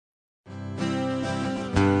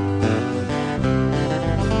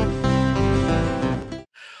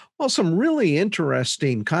Well, some really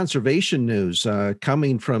interesting conservation news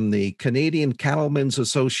coming from the Canadian Cattlemen's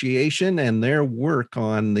Association and their work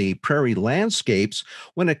on the prairie landscapes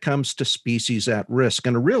when it comes to species at risk.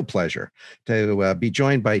 And a real pleasure to be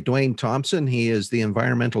joined by Duane Thompson. He is the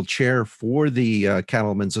environmental chair for the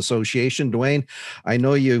Cattlemen's Association. Duane, I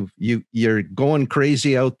know you're going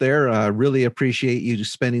crazy out there. Really appreciate you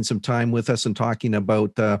spending some time with us and talking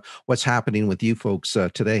about what's happening with you folks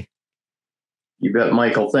today. You bet,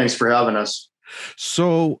 Michael. Thanks for having us.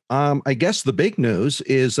 So I guess the big news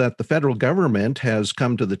is that the federal government has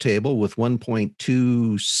come to the table with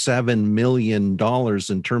 $1.27 million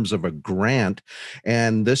in terms of a grant.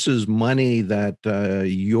 And this is money that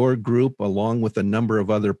your group, along with a number of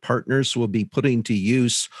other partners, will be putting to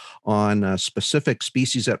use on specific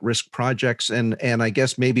species at risk projects and I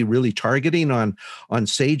guess maybe really targeting on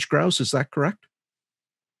sage-grouse. Is that correct?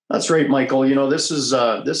 That's right, Michael. You know, this is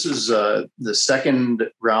the second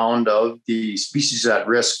round of the Species at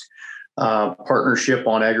Risk partnership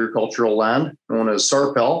on agricultural land, known as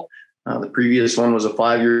SARPEL. The previous one was a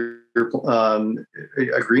 5-year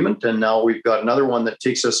agreement, and now we've got another one that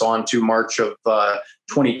takes us on to March of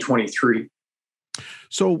 2023.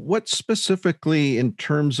 So what specifically in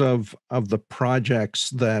terms of the projects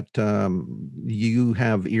that you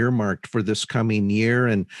have earmarked for this coming year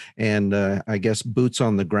and I guess boots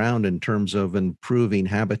on the ground in terms of improving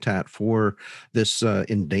habitat for this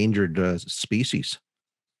endangered species?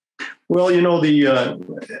 Well, you know,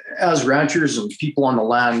 as ranchers and people on the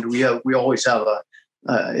land, we always have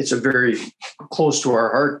it's a very close to our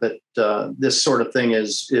heart that this sort of thing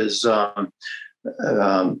is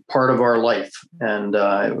part of our life, and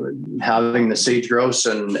having the sage-grouse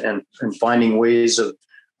and finding ways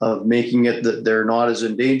of making it that they're not as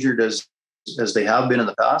endangered as they have been in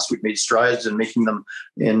the past. We've made strides in making them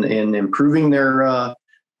in improving their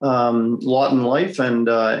lot in life, and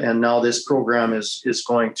now this program is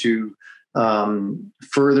going to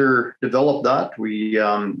further develop that. We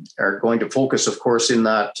are going to focus, of course, in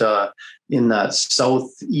that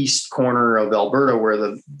southeast corner of Alberta, where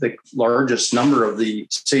the largest number of the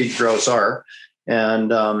sage-grouse are. And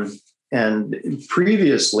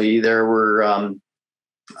previously, there were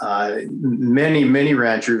many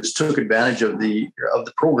ranchers took advantage of the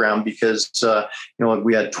program because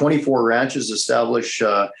we had 24 ranches establish.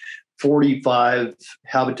 45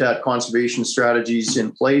 habitat conservation strategies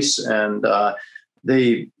in place, and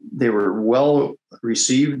they were well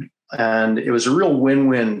received, and it was a real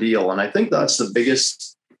win-win deal. And I think that's the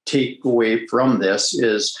biggest takeaway from this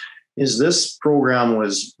is this program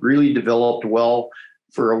was really developed well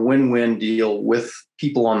for a win-win deal with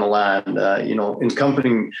people on the land,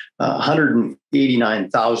 encompassing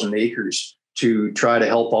 189,000 acres to try to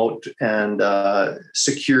help out and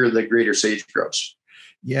secure the greater sage-grouse.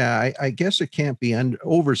 Yeah, I guess it can't be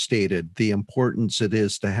overstated the importance it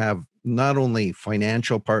is to have not only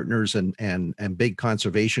financial partners and big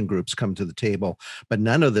conservation groups come to the table, but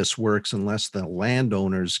none of this works unless the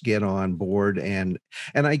landowners get on board. And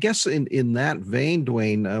I guess in that vein,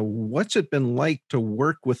 Duane, what's it been like to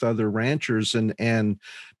work with other ranchers and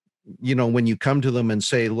when you come to them and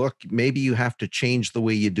say, look, maybe you have to change the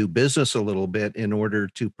way you do business a little bit in order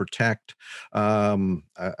to protect a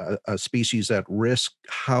species at risk,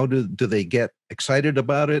 how do they get excited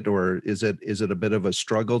about it? Or is it a bit of a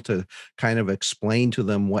struggle to kind of explain to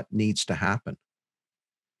them what needs to happen?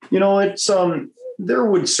 It's there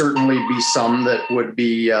would certainly be some that would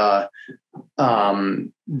be that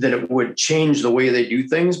it would change the way they do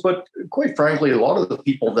things. But quite frankly, a lot of the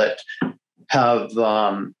people that have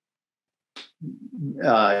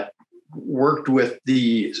worked with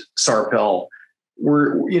the SARPEL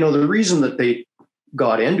were, the reason that they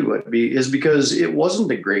got into it is because it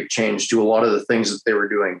wasn't a great change to a lot of the things that they were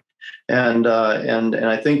doing. And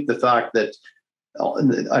I think the fact that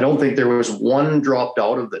I don't think there was one dropped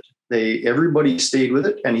out of it. Everybody stayed with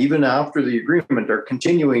it. And even after the agreement are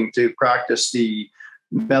continuing to practice the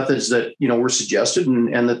methods that, were suggested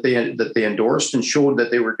and that they endorsed and showed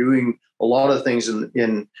that they were doing a lot of things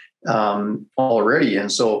in already.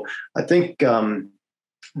 And so I think,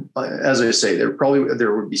 as I say,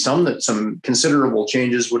 there would be some considerable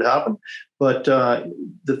changes would happen, but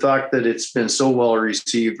the fact that it's been so well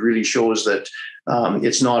received really shows that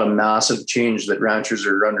it's not a massive change that ranchers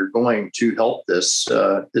are undergoing to help this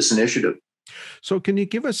initiative. So can you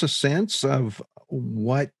give us a sense of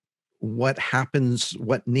what happens,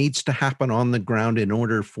 what needs to happen on the ground in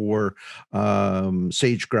order for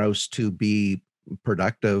sage-grouse to be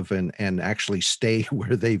productive and actually stay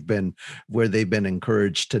where they've been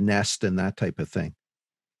encouraged to nest and that type of thing?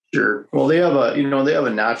 Sure. Well, they have a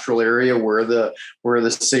natural area where the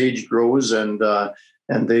sage grows, and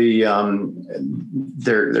and they're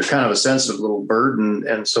kind of a sensitive little bird,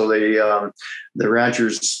 and so the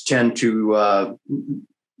ranchers tend to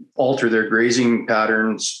alter their grazing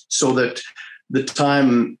patterns so that the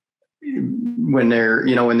time when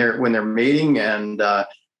they're mating, and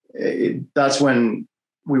that's when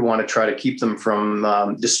we want to try to keep them from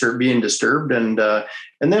being disturbed. And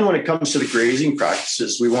then when it comes to the grazing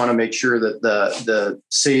practices, we want to make sure that the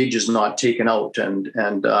sage is not taken out, and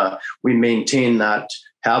we maintain that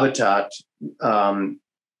habitat that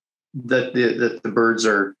the birds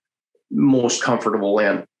are most comfortable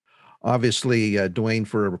in. Obviously, Duane,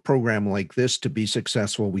 for a program like this to be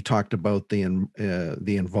successful, we talked about the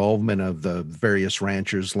involvement of the various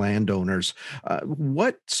ranchers, landowners.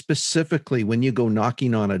 What specifically, when you go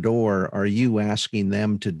knocking on a door, are you asking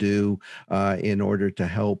them to do in order to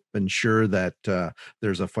help ensure that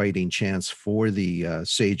there's a fighting chance for the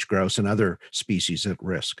sage-grouse and other species at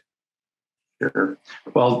risk? Sure.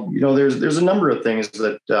 Well, there's a number of things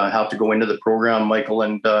that have to go into the program, Michael.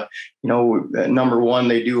 And number one,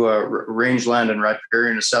 they do a rangeland and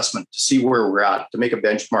riparian assessment to see where we're at, to make a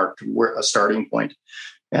benchmark, a starting point.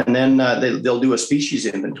 And then they'll do a species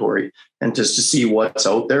inventory, and just to see what's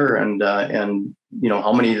out there, and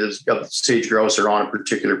how many of the sage-grouse are on a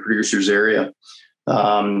particular producer's area.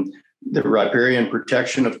 The riparian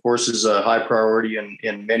protection, of course, is a high priority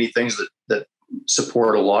in many things that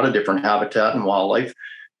support a lot of different habitat and wildlife.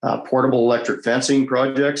 Portable electric fencing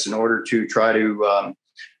projects in order to try to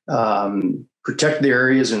protect the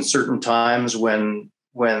areas in certain times when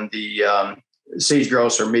the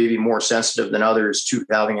sage-grouse are maybe more sensitive than others to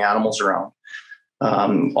having animals around.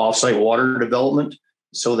 Off-site water development,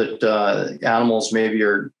 so that animals maybe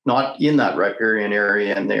are not in that riparian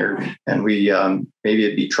area, and we maybe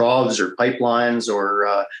it'd be troughs or pipelines,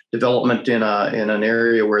 or development in an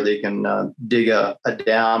area where they can dig a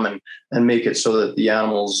dam and make it so that the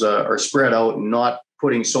animals are spread out and not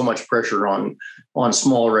putting so much pressure on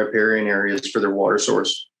small riparian areas for their water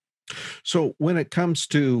source. So when it comes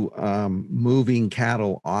to moving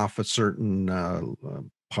cattle off a certain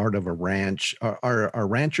part of a ranch, are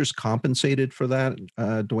ranchers compensated for that?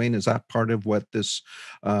 Duane, is that part of what this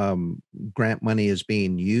grant money is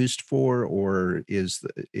being used for, or is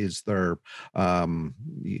there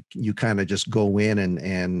you kind of just go in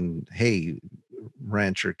and hey,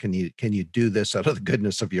 rancher, can you do this out of the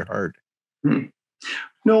goodness of your heart?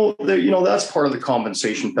 No, that's part of the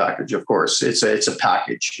compensation package. Of course, it's a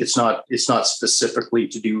package. It's not specifically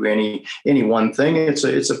to do any one thing. It's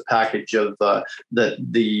a package of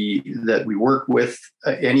that we work with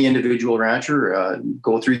any individual rancher,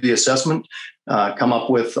 go through the assessment, come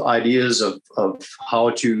up with ideas of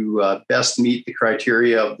how to best meet the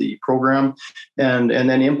criteria of the program, and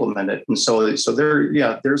then implement it. And so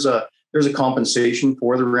there's a compensation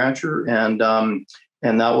for the rancher,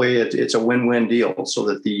 and that way it's a win-win deal, so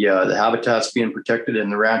that the habitat's being protected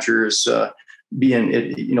and the rancher's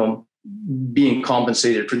being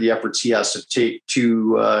compensated for the efforts he has to take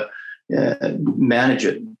to manage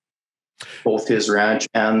it, both his ranch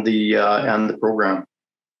and the program.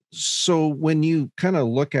 So when you kind of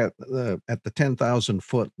look at the 10,000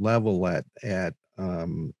 foot level at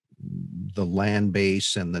the land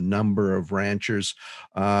base and the number of ranchers,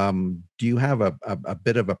 do you have a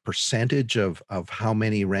bit of a percentage of how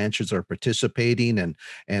many ranchers are participating,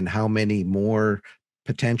 and how many more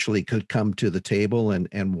potentially could come to the table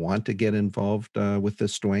and want to get involved with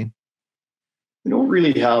this, Duane? We don't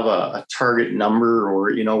really have a target number,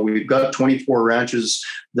 or we've got 24 ranches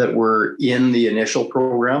that were in the initial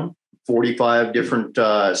program. 45 different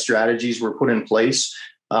strategies were put in place.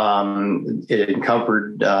 It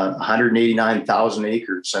encompassed 189,000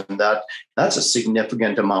 acres, and that's a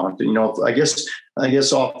significant amount. And, I guess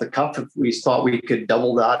off the cuff, if we thought we could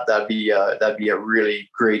double that, that'd be a really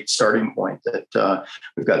great starting point. That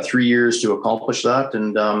we've got 3 years to accomplish that,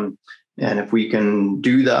 and if we can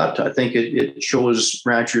do that, I think it shows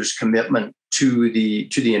ranchers' commitment to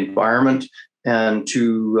the environment and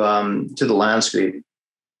to the landscape.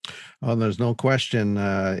 Well, there's no question.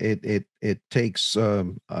 It takes a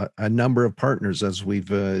number of partners, as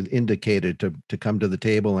we've indicated, to come to the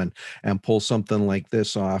table and pull something like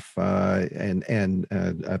this off. And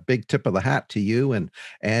a big tip of the hat to you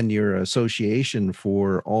and your association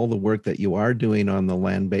for all the work that you are doing on the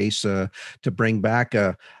land base to bring back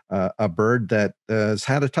a bird that has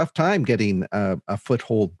had a tough time getting a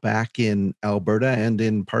foothold back in Alberta and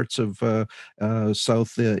in parts of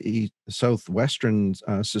southwestern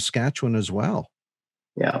Saskatchewan as well.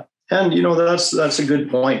 Yeah. And that's a good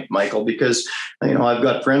point, Michael, because I've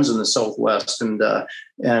got friends in the Southwest, and I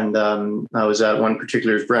was at one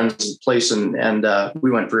particular friend's place, and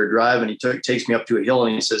we went for a drive, and he takes me up to a hill,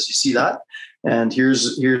 and he says, "You see that? And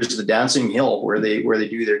here's the dancing hill where they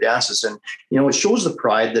do their dances." And it shows the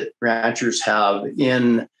pride that ranchers have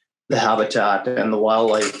in the habitat and the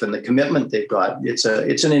wildlife and the commitment they've got. It's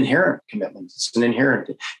an inherent commitment. It's an inherent.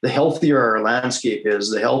 The healthier our landscape is,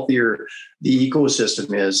 the healthier the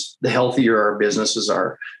ecosystem is, the healthier our businesses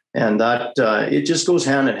are, and that it just goes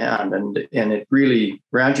hand in hand. And it really,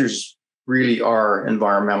 ranchers really are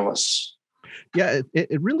environmentalists. Yeah,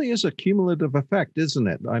 it really is a cumulative effect, isn't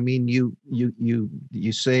it? I mean, you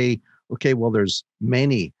say, okay, well, there's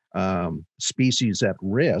many species at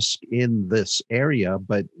risk in this area,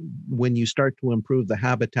 but when you start to improve the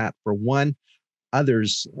habitat for one,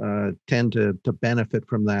 others tend to benefit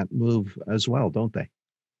from that move as well, don't they?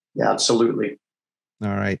 Yeah, absolutely.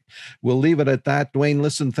 All right. We'll leave it at that. Duane,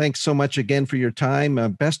 listen, thanks so much again for your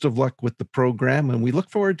time. Best of luck with the program. And we look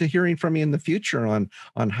forward to hearing from you in the future on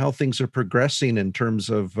how things are progressing in terms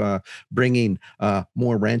of bringing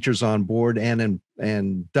more ranchers on board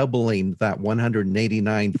and doubling that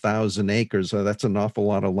 189,000 acres. That's an awful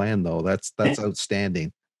lot of land, though. That's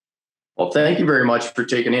outstanding. Well, thank you very much for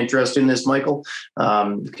taking interest in this, Michael.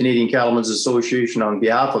 The Canadian Cattlemen's Association, on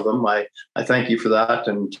behalf of them, I thank you for that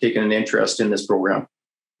and taking an interest in this program.